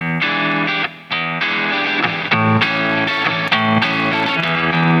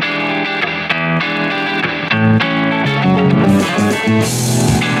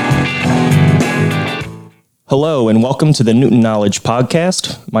Hello, and welcome to the Newton Knowledge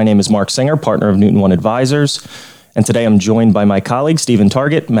Podcast. My name is Mark Singer, partner of Newton One Advisors, and today I'm joined by my colleague, Stephen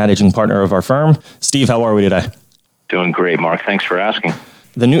Target, managing partner of our firm. Steve, how are we today? Doing great, Mark. Thanks for asking.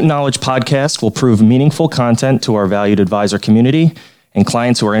 The Newton Knowledge Podcast will prove meaningful content to our valued advisor community and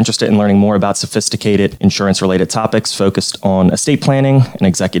clients who are interested in learning more about sophisticated insurance-related topics focused on estate planning and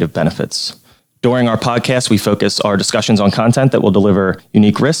executive benefits. During our podcast, we focus our discussions on content that will deliver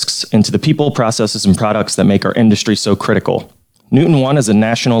unique risks into the people, processes, and products that make our industry so critical. Newton One is a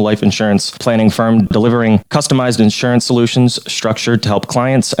national life insurance planning firm delivering customized insurance solutions structured to help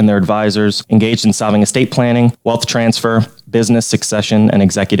clients and their advisors engaged in solving estate planning, wealth transfer, business succession, and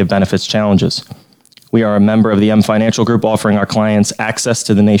executive benefits challenges. We are a member of the M Financial Group, offering our clients access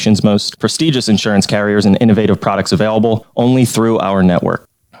to the nation's most prestigious insurance carriers and innovative products available only through our network.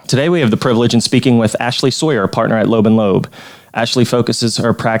 Today, we have the privilege in speaking with Ashley Sawyer, a partner at Loeb & Loeb. Ashley focuses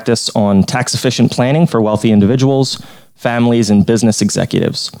her practice on tax-efficient planning for wealthy individuals, families, and business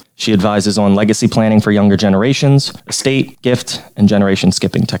executives. She advises on legacy planning for younger generations, estate, gift, and generation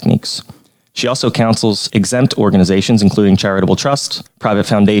skipping techniques. She also counsels exempt organizations, including charitable trusts, private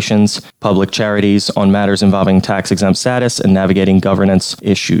foundations, public charities, on matters involving tax-exempt status and navigating governance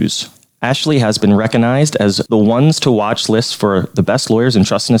issues. Ashley has been recognized as the ones to watch list for the best lawyers in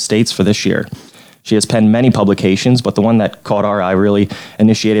trust and estates for this year. She has penned many publications, but the one that caught our eye, really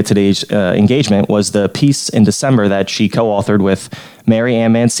initiated today's engagement, was the piece in December that she co-authored with Mary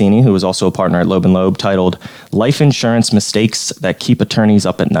Ann Mancini, who is also a partner at Loeb & Loeb, titled Life Insurance Mistakes That Keep Attorneys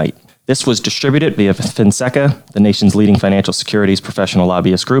Up at Night. This was distributed via Finseca, the nation's leading financial securities professional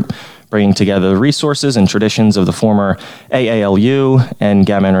lobbyist group, bringing together the resources and traditions of the former AALU and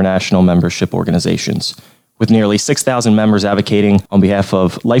Gamma International membership organizations. With nearly 6,000 members advocating on behalf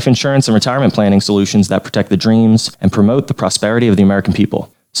of life insurance and retirement planning solutions that protect the dreams and promote the prosperity of the American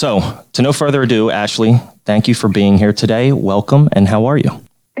people. So, to no further ado, Ashley, thank you for being here today. Welcome, and how are you?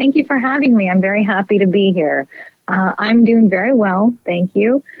 Thank you for having me. I'm very happy to be here. I'm doing very well, thank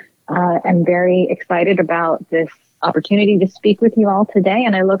you. I'm very excited about this opportunity to speak with you all today,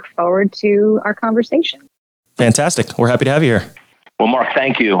 and I look forward to our conversation. Fantastic. We're happy to have you here. Well, Mark,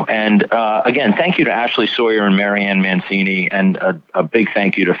 thank you. And again, thank you to Ashley Sawyer and Mary Ann Mancini, and a big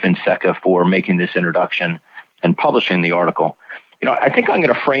thank you to Finseca for making this introduction and publishing the article. I think I'm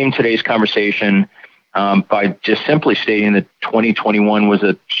going to frame today's conversation by just simply stating that 2021 was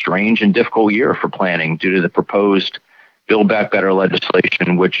a strange and difficult year for planning due to the proposed Build Back Better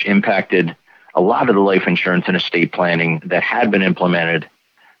legislation, which impacted a lot of the life insurance and estate planning that had been implemented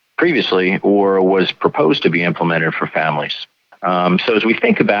previously or was proposed to be implemented for families. So as we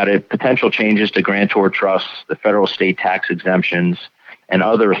think about it, potential changes to grantor trusts, the federal state tax exemptions, and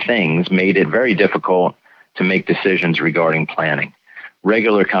other things made it very difficult to make decisions regarding planning.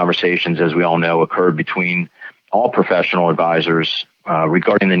 Regular conversations, as we all know, occurred between all professional advisors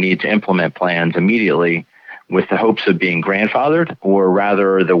regarding the need to implement plans immediately, with the hopes of being grandfathered, or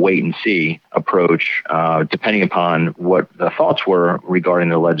rather the wait-and-see approach, depending upon what the thoughts were regarding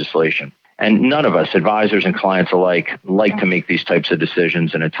the legislation. And none of us, advisors and clients alike, like to make these types of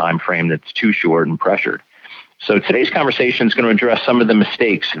decisions in a time frame that's too short and pressured. So today's conversation is going to address some of the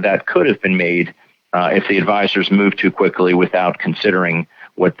mistakes that could have been made if the advisors moved too quickly without considering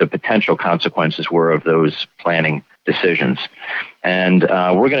what the potential consequences were of those planning decisions. And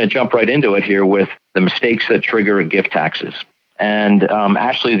we're going to jump right into it here with the mistakes that trigger gift taxes. And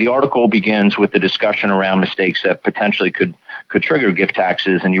Ashley, the article begins with the discussion around mistakes that potentially could trigger gift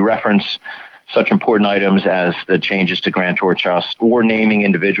taxes. And you reference such important items as the changes to grantor trust or naming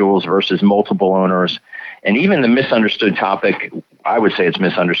individuals versus multiple owners. And even the misunderstood topic, I would say it's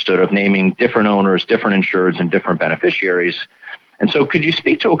misunderstood, of naming different owners, different insureds, and different beneficiaries. And so could you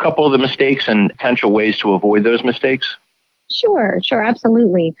speak to a couple of the mistakes and potential ways to avoid those mistakes? Sure,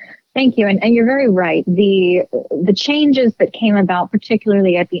 absolutely. Thank you. And you're very right. The changes that came about,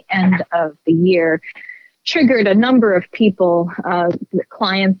 particularly at the end of the year, triggered a number of people,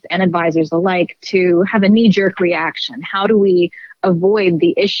 clients and advisors alike, to have a knee-jerk reaction. How do we avoid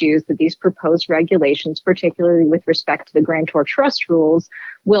the issues that these proposed regulations, particularly with respect to the grantor trust rules,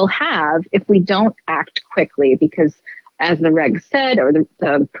 will have if we don't act quickly? Because as the reg said, or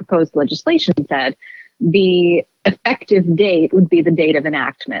the proposed legislation said, the effective date would be the date of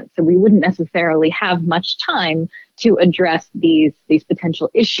enactment. So we wouldn't necessarily have much time to address these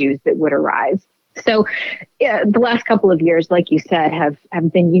potential issues that would arise. So the last couple of years, like you said, have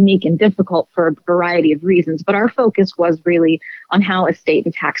been unique and difficult for a variety of reasons. But our focus was really on how estate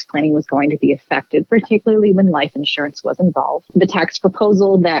and tax planning was going to be affected, particularly when life insurance was involved. The tax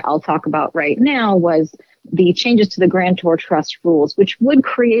proposal that I'll talk about right now was the changes to the grantor trust rules, which would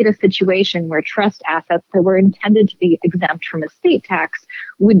create a situation where trust assets that were intended to be exempt from estate tax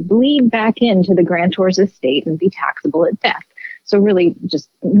would bleed back into the grantor's estate and be taxable at death. So really just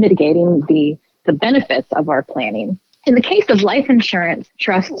mitigating the benefits of our planning. In the case of life insurance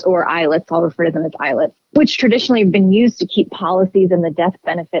trusts, or ILITs, I'll refer to them as ILITs, which traditionally have been used to keep policies and the death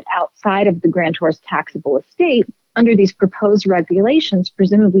benefit outside of the grantor's taxable estate, under these proposed regulations,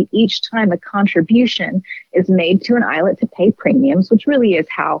 presumably each time a contribution is made to an ILIT to pay premiums, which really is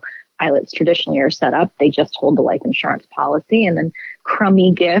how ILITs traditionally are set up. They just hold the life insurance policy, and then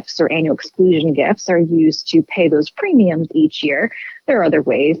crummy gifts or annual exclusion gifts are used to pay those premiums each year. There are other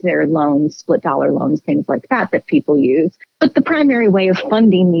ways. There are loans, split dollar loans, things like that people use. But the primary way of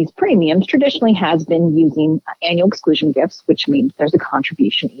funding these premiums traditionally has been using annual exclusion gifts, which means there's a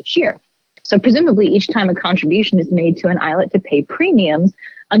contribution each year. So presumably each time a contribution is made to an ILIT to pay premiums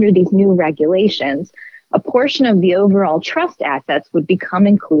under these new regulations, a portion of the overall trust assets would become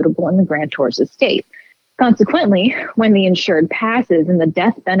includable in the grantor's estate. Consequently, when the insured passes and the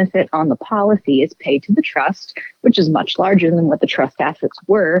death benefit on the policy is paid to the trust, which is much larger than what the trust assets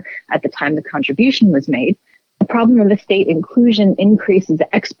were at the time the contribution was made, the problem of estate inclusion increases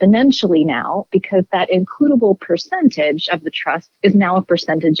exponentially now because that includable percentage of the trust is now a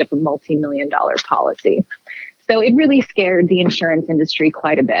percentage of a multi-million-dollar policy. So it really scared the insurance industry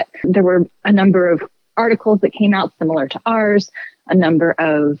quite a bit. There were a number of articles that came out similar to ours, a number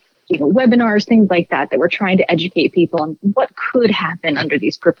of webinars, things like that were trying to educate people on what could happen under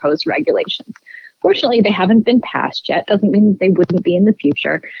these proposed regulations. Fortunately, they haven't been passed yet. Doesn't mean they wouldn't be in the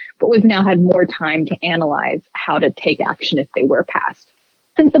future, but we've now had more time to analyze how to take action if they were passed.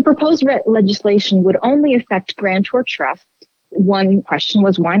 Since the proposed legislation would only affect grantor trusts, one question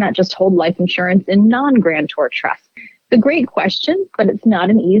was, why not just hold life insurance in non-grantor trusts? It's a great question, but it's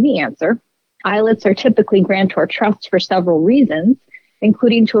not an easy answer. ILITs are typically grantor trusts for several reasons,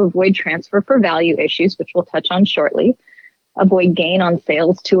 including to avoid transfer for value issues, which we'll touch on shortly, avoid gain on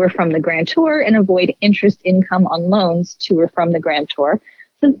sales to or from the grantor, and avoid interest income on loans to or from the grantor,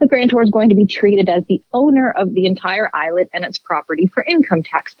 since the grantor is going to be treated as the owner of the entire ILIT and its property for income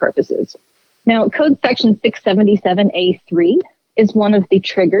tax purposes. Now, Code Section 677A3 is one of the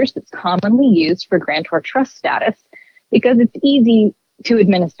triggers that's commonly used for grantor trust status because it's easy to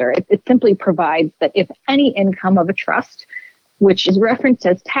administer. It simply provides that if any income of a trust, which is referenced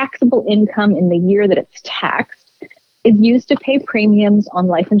as taxable income in the year that it's taxed, is used to pay premiums on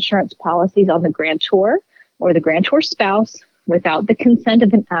life insurance policies on the grantor or the grantor's spouse without the consent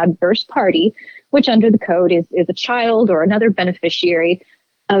of an adverse party, which under the code is a child or another beneficiary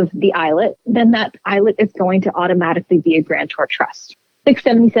of the ILIT, then that ILIT is going to automatically be a grantor trust.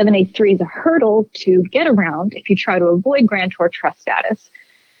 677A3 is a hurdle to get around if you try to avoid grantor trust status,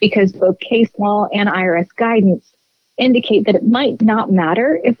 because both case law and IRS guidance indicate that it might not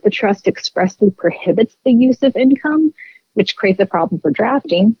matter if the trust expressly prohibits the use of income, which creates a problem for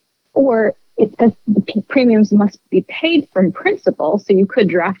drafting, or it says the premiums must be paid from principal, so you could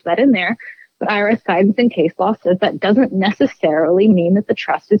draft that in there. But IRS guidance and case law says that doesn't necessarily mean that the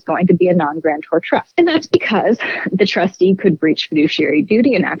trust is going to be a non-grantor trust. And that's because the trustee could breach fiduciary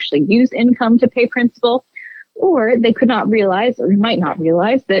duty and actually use income to pay principal, or they could not realize, or might not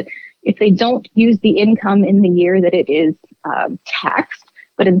realize, that if they don't use the income in the year that it is taxed,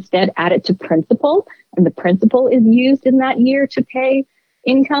 but instead add it to principal, and the principal is used in that year to pay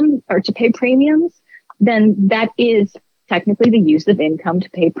income or to pay premiums, then that is technically the use of income to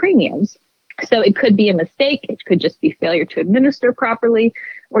pay premiums. So it could be a mistake. It could just be failure to administer properly,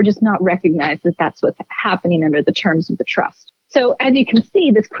 or just not recognize that that's what's happening under the terms of the trust. So as you can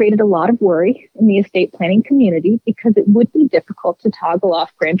see, this created a lot of worry in the estate planning community because it would be difficult to toggle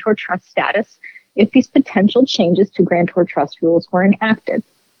off grantor trust status if these potential changes to grantor trust rules were enacted.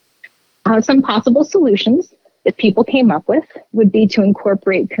 Some possible solutions that people came up with would be to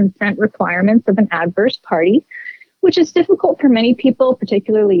incorporate consent requirements of an adverse party, which is difficult for many people,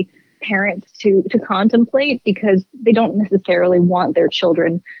 particularly parents, to contemplate because they don't necessarily want their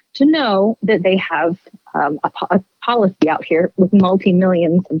children to know that they have a policy out here with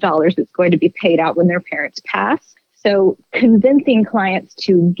multi-millions of dollars that's going to be paid out when their parents pass. So convincing clients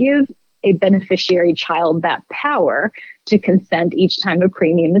to give a beneficiary child that power to consent each time a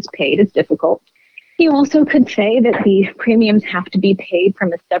premium is paid is difficult. You also could say that the premiums have to be paid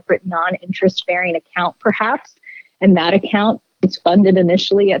from a separate non-interest bearing account, perhaps, and that account it's funded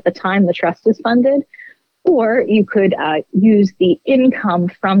initially at the time the trust is funded, or you could use the income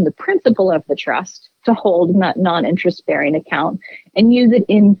from the principal of the trust to hold that non-interest bearing account and use it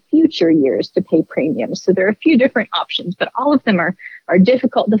in future years to pay premiums. So there are a few different options, but all of them are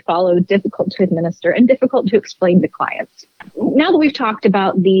difficult to follow, difficult to administer, and difficult to explain to clients. Now that we've talked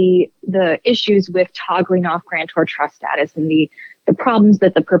about the issues with toggling off grantor trust status and the problems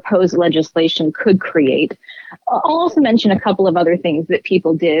that the proposed legislation could create, I'll also mention a couple of other things that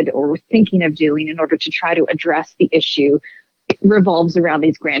people did or were thinking of doing in order to try to address the issue. It revolves around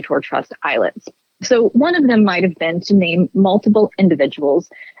these grantor trust ILITs. So one of them might have been to name multiple individuals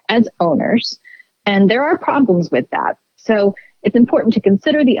as owners, and there are problems with that. So it's important to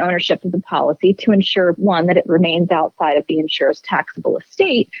consider the ownership of the policy to ensure, one, that it remains outside of the insurer's taxable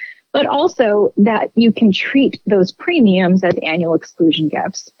estate, but also that you can treat those premiums as annual exclusion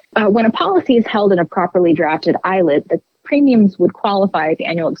gifts. When a policy is held in a properly drafted ILIT, the premiums would qualify as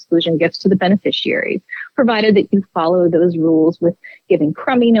annual exclusion gifts to the beneficiaries, provided that you follow those rules with giving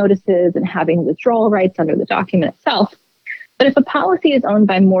crummy notices and having withdrawal rights under the document itself. But if a policy is owned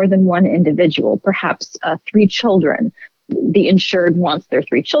by more than one individual, perhaps 3 children, the insured wants their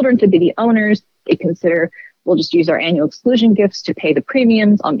 3 children to be the owners. They consider, we'll just use our annual exclusion gifts to pay the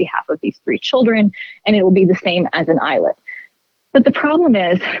premiums on behalf of these 3 children, and it will be the same as an ILIT. But the problem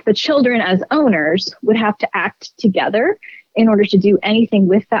is the children as owners would have to act together in order to do anything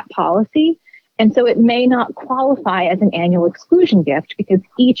with that policy. And so it may not qualify as an annual exclusion gift because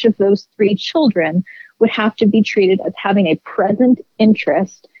each of those 3 children would have to be treated as having a present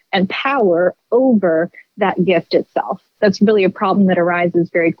interest and power over that gift itself. That's really a problem that arises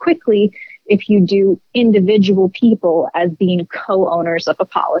very quickly if you do individual people as being co-owners of a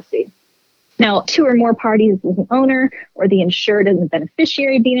policy. Now, 2 or more parties as an owner, or the insured and the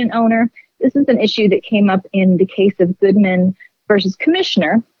beneficiary being an owner. This is an issue that came up in the case of Goodman versus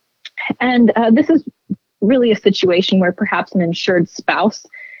Commissioner. And this is really a situation where perhaps an insured spouse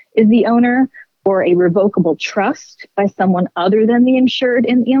is the owner, or a revocable trust by someone other than the insured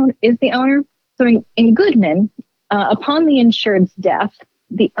is the owner. So in Goodman, upon the insured's death,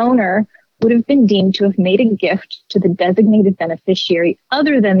 the owner would have been deemed to have made a gift to the designated beneficiary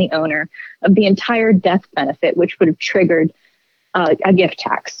other than the owner of the entire death benefit, which would have triggered a gift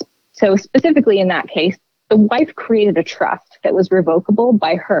tax. So specifically in that case, the wife created a trust that was revocable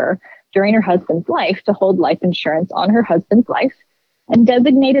by her during her husband's life to hold life insurance on her husband's life, and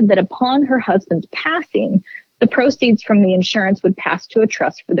designated that upon her husband's passing, the proceeds from the insurance would pass to a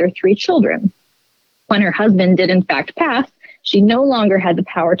trust for their 3 children. When her husband did in fact pass, she no longer had the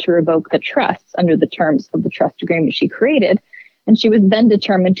power to revoke the trusts under the terms of the trust agreement she created, and she was then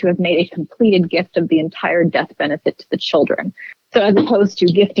determined to have made a completed gift of the entire death benefit to the children. So as opposed to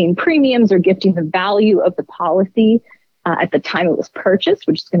gifting premiums or gifting the value of the policy at the time it was purchased,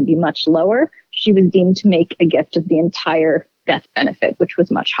 which is going to be much lower, she was deemed to make a gift of the entire death benefit, which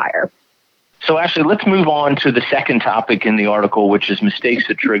was much higher. So Ashley, let's move on to the second topic in the article, which is mistakes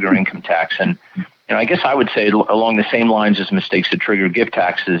that trigger income tax. And I guess I would say along the same lines as mistakes that trigger gift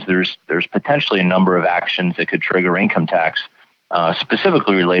taxes, there's potentially a number of actions that could trigger income tax,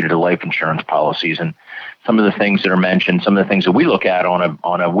 specifically related to life insurance policies. And some of the things that are mentioned, some of the things that we look at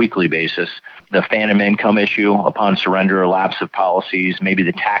on a weekly basis, the phantom income issue upon surrender or lapse of policies, maybe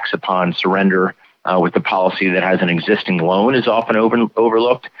the tax upon surrender with the policy that has an existing loan is often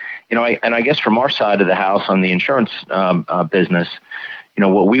overlooked. I guess from our side of the house on the insurance business,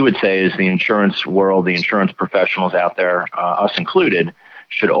 what we would say is the insurance world, the insurance professionals out there, us included,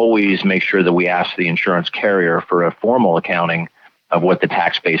 should always make sure that we ask the insurance carrier for a formal accounting of what the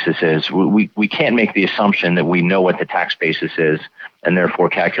tax basis is. We can't make the assumption that we know what the tax basis is and therefore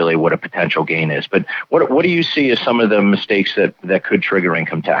calculate what a potential gain is. But what do you see as some of the mistakes that could trigger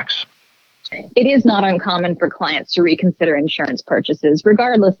income tax? It is not uncommon for clients to reconsider insurance purchases,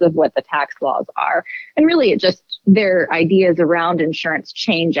 regardless of what the tax laws are. And really, their ideas around insurance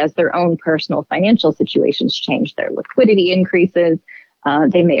change as their own personal financial situations change. Their liquidity increases.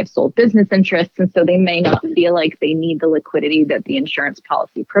 They may have sold business interests, and so they may not feel like they need the liquidity that the insurance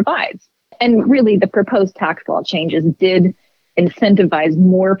policy provides. And really, the proposed tax law changes did incentivize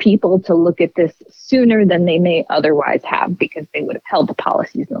more people to look at this sooner than they may otherwise have, because they would have held the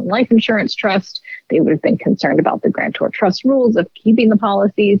policies in the life insurance trust. They would have been concerned about the grantor trust rules of keeping the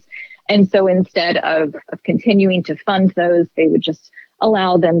policies. And so instead of continuing to fund those, they would just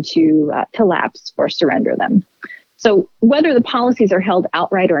allow them to lapse or surrender them. So whether the policies are held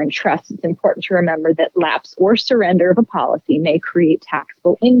outright or in trust, it's important to remember that lapse or surrender of a policy may create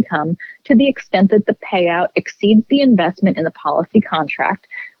taxable income to the extent that the payout exceeds the investment in the policy contract,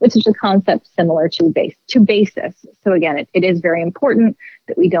 which is a concept similar to basis. So again, it is very important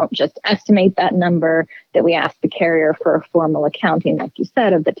that we don't just estimate that number, that we ask the carrier for a formal accounting, like you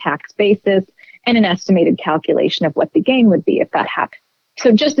said, of the tax basis and an estimated calculation of what the gain would be if that happened.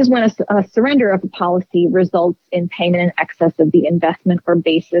 So just as when a surrender of a policy results in payment in excess of the investment or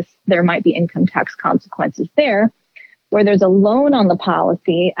basis, there might be income tax consequences there. Where there's a loan on the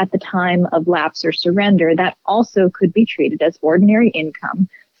policy at the time of lapse or surrender, that also could be treated as ordinary income,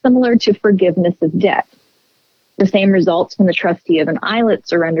 similar to forgiveness of debt. The same results when the trustee of an ILIT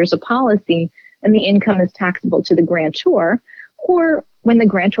surrenders a policy and the income is taxable to the grantor, or when the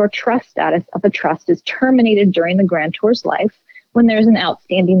grantor trust status of a trust is terminated during the grantor's life, when there's an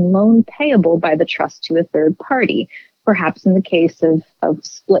outstanding loan payable by the trust to a third party, perhaps in the case of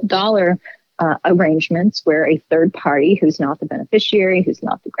split dollar arrangements where a third party who's not the beneficiary, who's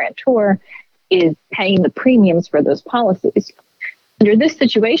not the grantor, is paying the premiums for those policies. Under this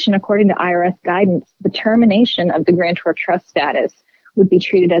situation, according to IRS guidance, the termination of the grantor trust status would be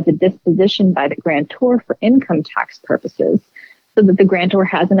treated as a disposition by the grantor for income tax purposes, so that the grantor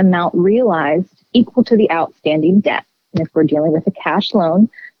has an amount realized equal to the outstanding debt. And if we're dealing with a cash loan,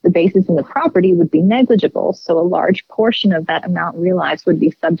 the basis in the property would be negligible, so a large portion of that amount realized would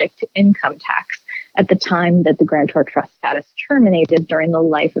be subject to income tax at the time that the grantor trust status terminated during the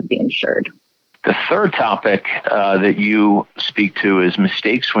life of the insured. The third topic that you speak to is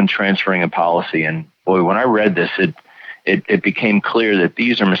mistakes when transferring a policy. And boy, when I read this, it became clear that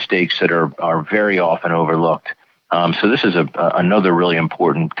these are mistakes that are very often overlooked. So this is another really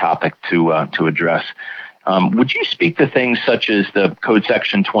important topic to address. Would you speak to things such as the Code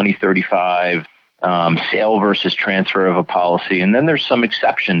Section 2035, sale versus transfer of a policy, and then there's some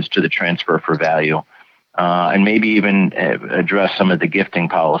exceptions to the transfer for value, and maybe even address some of the gifting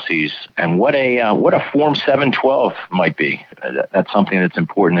policies and what a Form 712 might be? That's something that's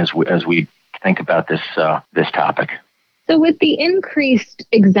important as we think about this topic. So with the increased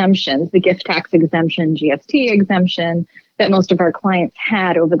exemptions, the gift tax exemption, GST exemption, that most of our clients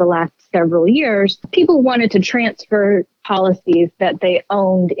had over the last several years, people wanted to transfer policies that they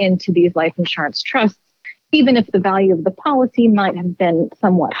owned into these life insurance trusts. Even if the value of the policy might have been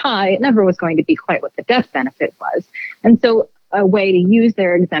somewhat high, it never was going to be quite what the death benefit was. And so a way to use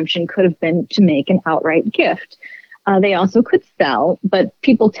their exemption could have been to make an outright gift. They also could sell, but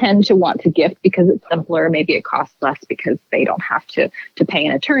people tend to want to gift because it's simpler. Maybe it costs less because they don't have to pay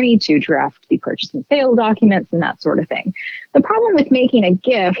an attorney to draft the purchase and sale documents and that sort of thing. The problem with making a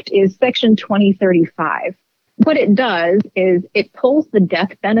gift is Section 2035. What it does is it pulls the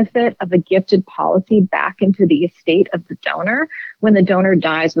death benefit of a gifted policy back into the estate of the donor when the donor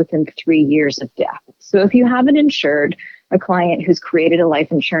dies within 3 years of death. So if you have an insured, a client who's created a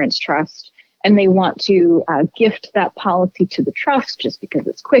life insurance trust, and they want to gift that policy to the trust just because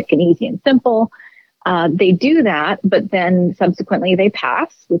it's quick and easy and simple, they do that, but then subsequently they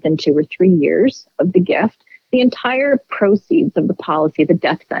pass within 2 or 3 years of the gift. The entire proceeds of the policy, the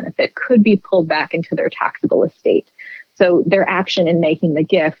death benefit, could be pulled back into their taxable estate. So their action in making the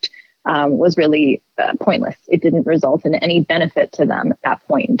gift was really pointless. It didn't result in any benefit to them at that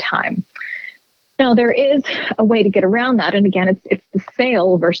point in time. Now, there is a way to get around that. And again, it's the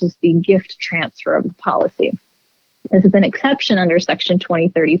sale versus the gift transfer of the policy. This is an exception under Section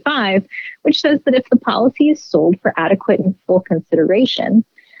 2035, which says that if the policy is sold for adequate and full consideration,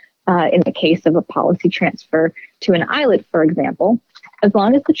 in the case of a policy transfer to an ILIT, for example, as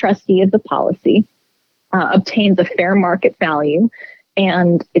long as the trustee of the policy obtains a fair market value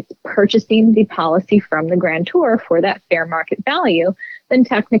and it's purchasing the policy from the grantor for that fair market value, then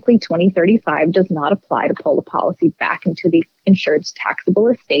technically 2035 does not apply to pull the policy back into the insured's taxable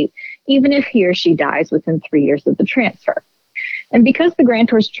estate, even if he or she dies within 3 years of the transfer. And because the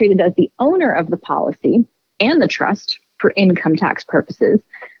grantor is treated as the owner of the policy and the trust for income tax purposes,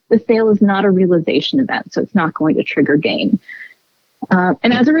 the sale is not a realization event, so it's not going to trigger gain.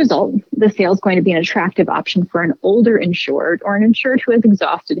 And as a result, the sale is going to be an attractive option for an older insured or an insured who has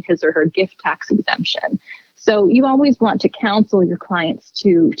exhausted his or her gift tax exemption. So you always want to counsel your clients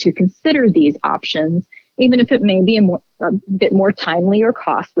to consider these options, even if it may be a bit more timely or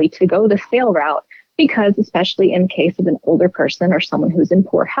costly to go the sale route, because especially in case of an older person or someone who's in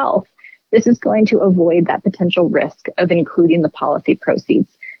poor health, this is going to avoid that potential risk of including the policy proceeds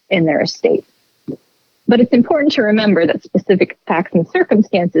in their estate. But it's important to remember that specific facts and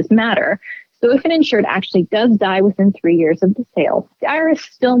circumstances matter. So if an insured actually does die within 3 years of the sale, the IRS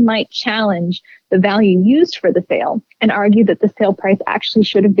still might challenge the value used for the sale and argue that the sale price actually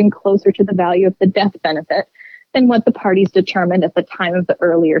should have been closer to the value of the death benefit than what the parties determined at the time of the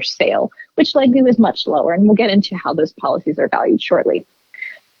earlier sale, which likely was much lower. And we'll get into how those policies are valued shortly.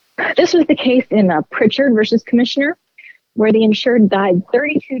 This was the case in Pritchard versus Commissioner, where the insured died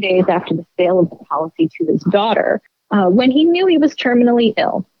 32 days after the sale of the policy to his daughter when he knew he was terminally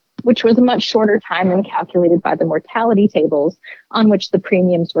ill, which was a much shorter time than calculated by the mortality tables on which the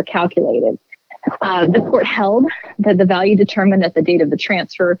premiums were calculated. The court held that the value determined at the date of the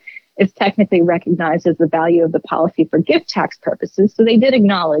transfer is technically recognized as the value of the policy for gift tax purposes. So they did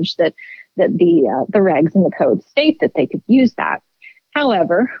acknowledge that the regs and the code state that they could use that.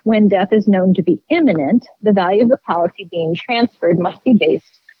 However, when death is known to be imminent, the value of the policy being transferred must be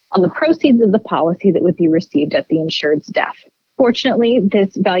based on the proceeds of the policy that would be received at the insured's death. Fortunately,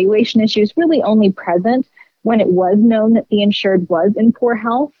 this valuation issue is really only present when it was known that the insured was in poor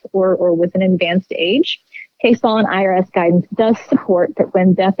health or was an advanced age. Case law and IRS guidance does support that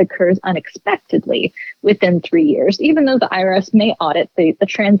when death occurs unexpectedly within 3 years, even though the IRS may audit the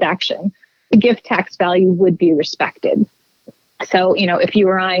transaction, the gift tax value would be respected. So, if you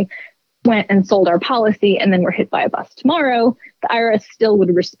or I went and sold our policy and then were hit by a bus tomorrow, the IRS still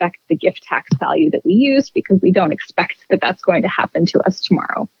would respect the gift tax value that we used because we don't expect that that's going to happen to us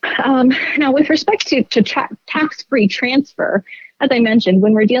tomorrow. Now, with respect to tax-free transfer, as I mentioned,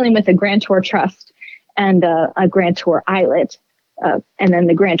 when we're dealing with a grantor trust and a grantor islet, and then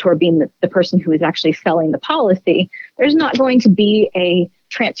the grantor being the person who is actually selling the policy, there's not going to be a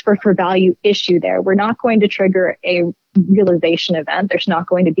transfer for value issue there. We're not going to trigger a realization event. There's not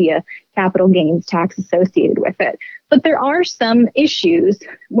going to be a capital gains tax associated with it. But there are some issues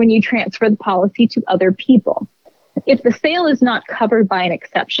when you transfer the policy to other people. If the sale is not covered by an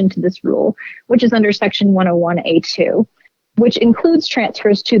exception to this rule, which is under Section 101A2, which includes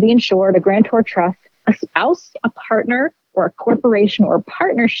transfers to the insured, a grantor trust, a spouse, a partner, or a corporation or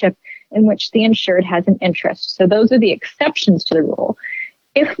partnership in which the insured has an interest. So those are the exceptions to the rule.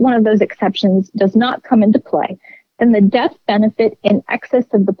 If one of those exceptions does not come into play, then the death benefit in excess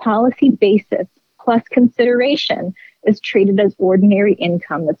of the policy basis plus consideration is treated as ordinary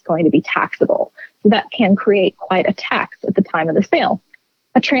income that's going to be taxable. So that can create quite a tax at the time of the sale.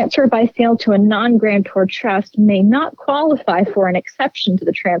 A transfer by sale to a non-grantor trust may not qualify for an exception to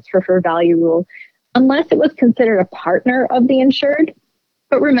the transfer for value rule unless it was considered a partner of the insured.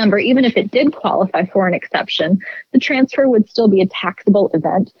 But remember, even if it did qualify for an exception, the transfer would still be a taxable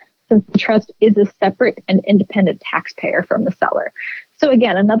event since the trust is a separate and independent taxpayer from the seller. So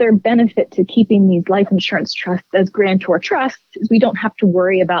again, another benefit to keeping these life insurance trusts as grantor trusts is we don't have to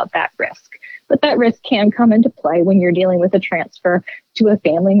worry about that risk. But that risk can come into play when you're dealing with a transfer to a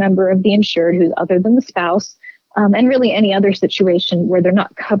family member of the insured who's other than the spouse, and really any other situation where they're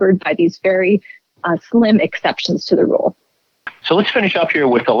not covered by these very slim exceptions to the rule. So let's finish up here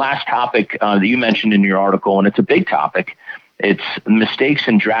with the last topic that you mentioned in your article, and it's a big topic. It's mistakes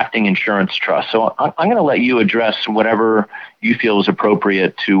in drafting insurance trusts. So I'm going to let you address whatever you feel is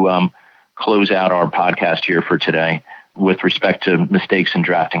appropriate to close out our podcast here for today with respect to mistakes in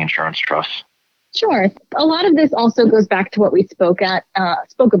drafting insurance trusts. Sure. A lot of this also goes back to what we spoke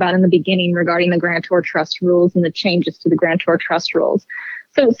about in the beginning regarding the grantor trust rules and the changes to the grantor trust rules.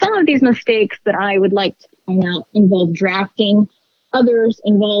 So some of these mistakes that I would like to point out involve drafting. Others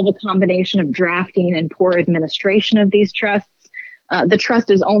involve a combination of drafting and poor administration of these trusts. The trust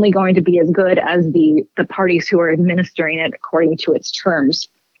is only going to be as good as the parties who are administering it according to its terms.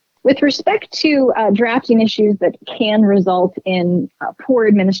 With respect to drafting issues that can result in poor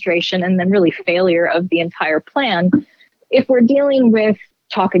administration and then really failure of the entire plan, if we're dealing with,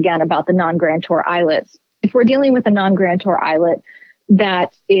 talk again about the non-grantor ILETs, if we're dealing with a non-grantor ILET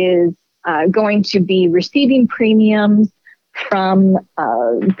that is going to be receiving premiums from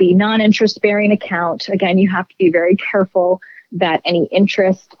the non-interest bearing account, again, you have to be very careful that any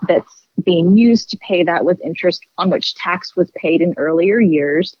interest that's being used to pay that was interest on which tax was paid in earlier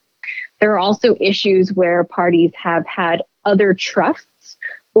years. There are also issues where parties have had other trusts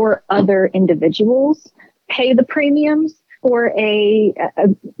or other individuals pay the premiums for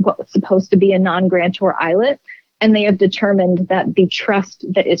what was supposed to be a non-grantor ILET, and they have determined that the trust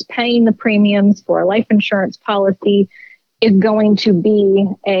that is paying the premiums for a life insurance policy is going to be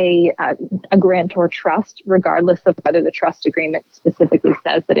a grantor trust, regardless of whether the trust agreement specifically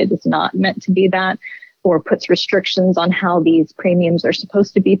says that it is not meant to be that, or puts restrictions on how these premiums are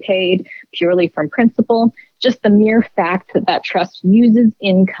supposed to be paid purely from principle. Just the mere fact that that trust uses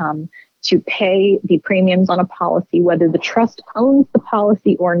income to pay the premiums on a policy, whether the trust owns the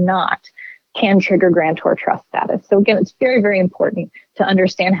policy or not, can trigger grantor trust status. So again, it's very, very important to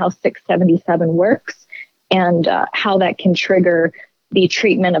understand how 677 works and how that can trigger the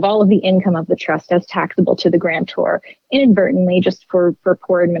treatment of all of the income of the trust as taxable to the grantor inadvertently just for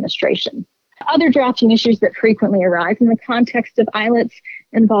poor administration. Other drafting issues that frequently arise in the context of ILITs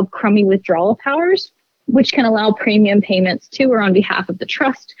involve crummy withdrawal powers, which can allow premium payments to or on behalf of the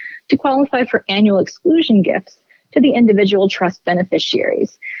trust to qualify for annual exclusion gifts to the individual trust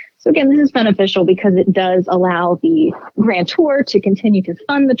beneficiaries. So again, this is beneficial because it does allow the grantor to continue to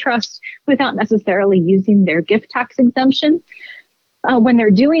fund the trust without necessarily using their gift tax exemption. When they're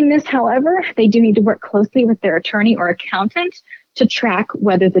doing this, however, they do need to work closely with their attorney or accountant to track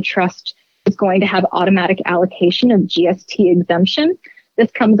whether the trust is going to have automatic allocation of GST exemption.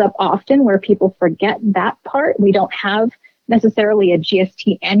 This comes up often where people forget that part. We don't have necessarily a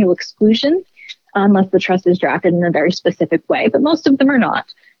GST annual exclusion unless the trust is drafted in a very specific way, but most of them are not.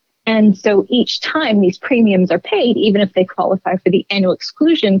 And so each time these premiums are paid, even if they qualify for the annual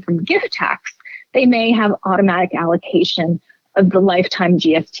exclusion from gift tax, they may have automatic allocation of the lifetime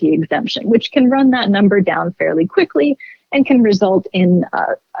GST exemption, which can run that number down fairly quickly and can result in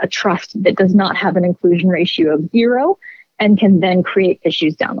a trust that does not have an inclusion ratio of 0 and can then create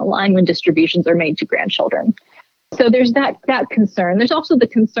issues down the line when distributions are made to grandchildren. So there's that concern. There's also the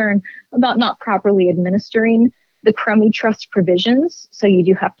concern about not properly administering the crummy trust provisions. So you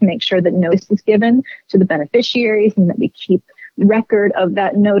do have to make sure that notice is given to the beneficiaries and that we keep record of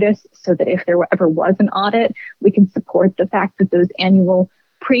that notice so that if there ever was an audit, we can support the fact that those annual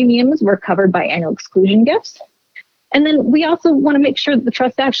premiums were covered by annual exclusion gifts. And then we also want to make sure that the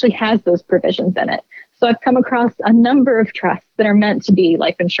trust actually has those provisions in it. So I've come across a number of trusts that are meant to be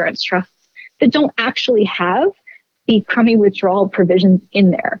life insurance trusts that don't actually have the crummy withdrawal provisions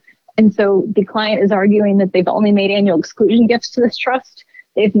in there. And so the client is arguing that they've only made annual exclusion gifts to this trust.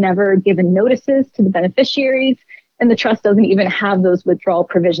 They've never given notices to the beneficiaries, and the trust doesn't even have those withdrawal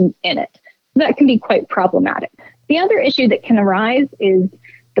provisions in it. That can be quite problematic. The other issue that can arise is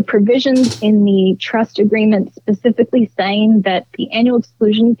the provisions in the trust agreement specifically saying that the annual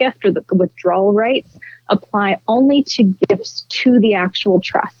exclusion gift or the withdrawal rights apply only to gifts to the actual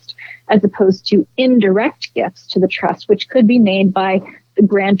trust, as opposed to indirect gifts to the trust, which could be made by the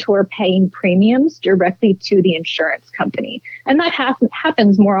grantor paying premiums directly to the insurance company. And that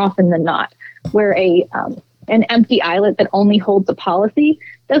happens more often than not, where an empty ILIT that only holds a policy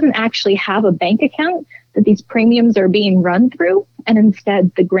doesn't actually have a bank account that these premiums are being run through. And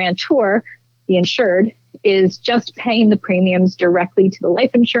instead, the grantor, the insured, is just paying the premiums directly to the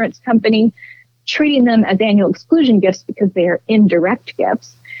life insurance company, treating them as annual exclusion gifts because they are indirect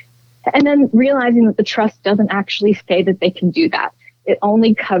gifts, and then realizing that the trust doesn't actually say that they can do that. It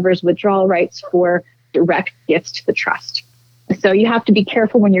only covers withdrawal rights for direct gifts to the trust. So you have to be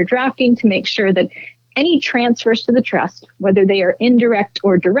careful when you're drafting to make sure that any transfers to the trust, whether they are indirect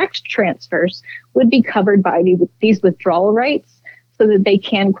or direct transfers, would be covered by these withdrawal rights so that they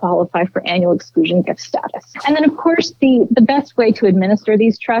can qualify for annual exclusion gift status. And then, of course, the best way to administer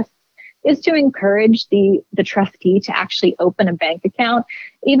these trusts is to encourage the trustee to actually open a bank account,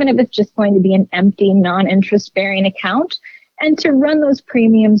 even if it's just going to be an empty, non-interest bearing account, and to run those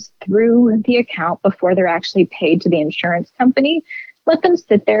premiums through the account before they're actually paid to the insurance company. Let them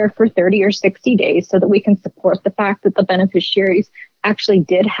sit there for 30 or 60 days so that we can support the fact that the beneficiaries actually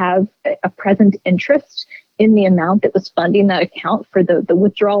did have a present interest in the amount that was funding that account for the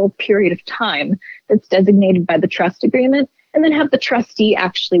withdrawal period of time that's designated by the trust agreement, and then have the trustee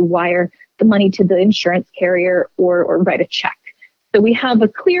actually wire the money to the insurance carrier or write a check. So we have a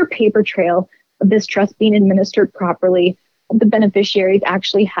clear paper trail of this trust being administered properly, of the beneficiaries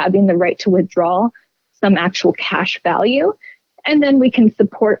actually having the right to withdraw some actual cash value, and then we can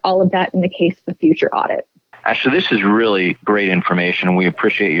support all of that in the case of a future audit. Ashley, this is really great information, and we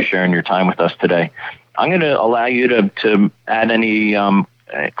appreciate you sharing your time with us today. I'm going to allow you to add any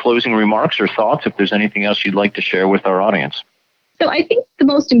closing remarks or thoughts if there's anything else you'd like to share with our audience. So I think the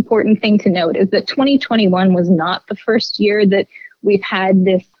most important thing to note is that 2021 was not the first year that we've had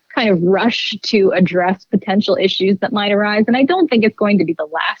this kind of rush to address potential issues that might arise. And I don't think it's going to be the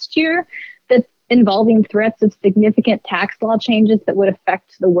last year that's involving threats of significant tax law changes that would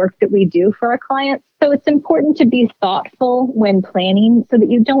affect the work that we do for our clients. So it's important to be thoughtful when planning so that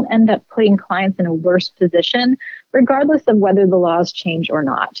you don't end up putting clients in a worse position, regardless of whether the laws change or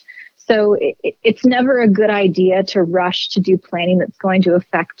not. So it's never a good idea to rush to do planning that's going to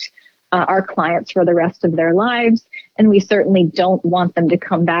affect our clients for the rest of their lives. And we certainly don't want them to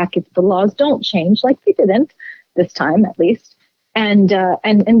come back if the laws don't change, like they didn't this time, at least, and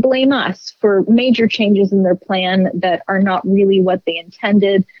blame us for major changes in their plan that are not really what they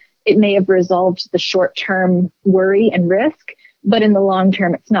intended it may have resolved the short-term worry and risk, but in the long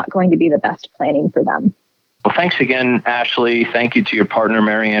term, it's not going to be the best planning for them. Well, thanks again, Ashley. Thank you to your partner,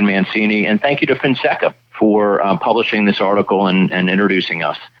 Marianne Mancini, and thank you to Finseca for publishing this article and introducing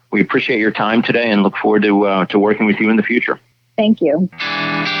us. We appreciate your time today and look forward to working with you in the future. Thank you.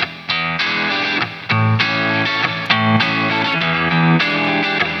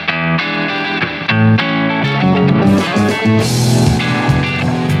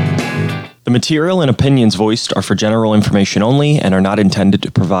 The material and opinions voiced are for general information only and are not intended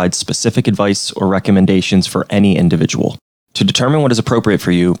to provide specific advice or recommendations for any individual. To determine what is appropriate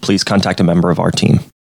for you, please contact a member of our team.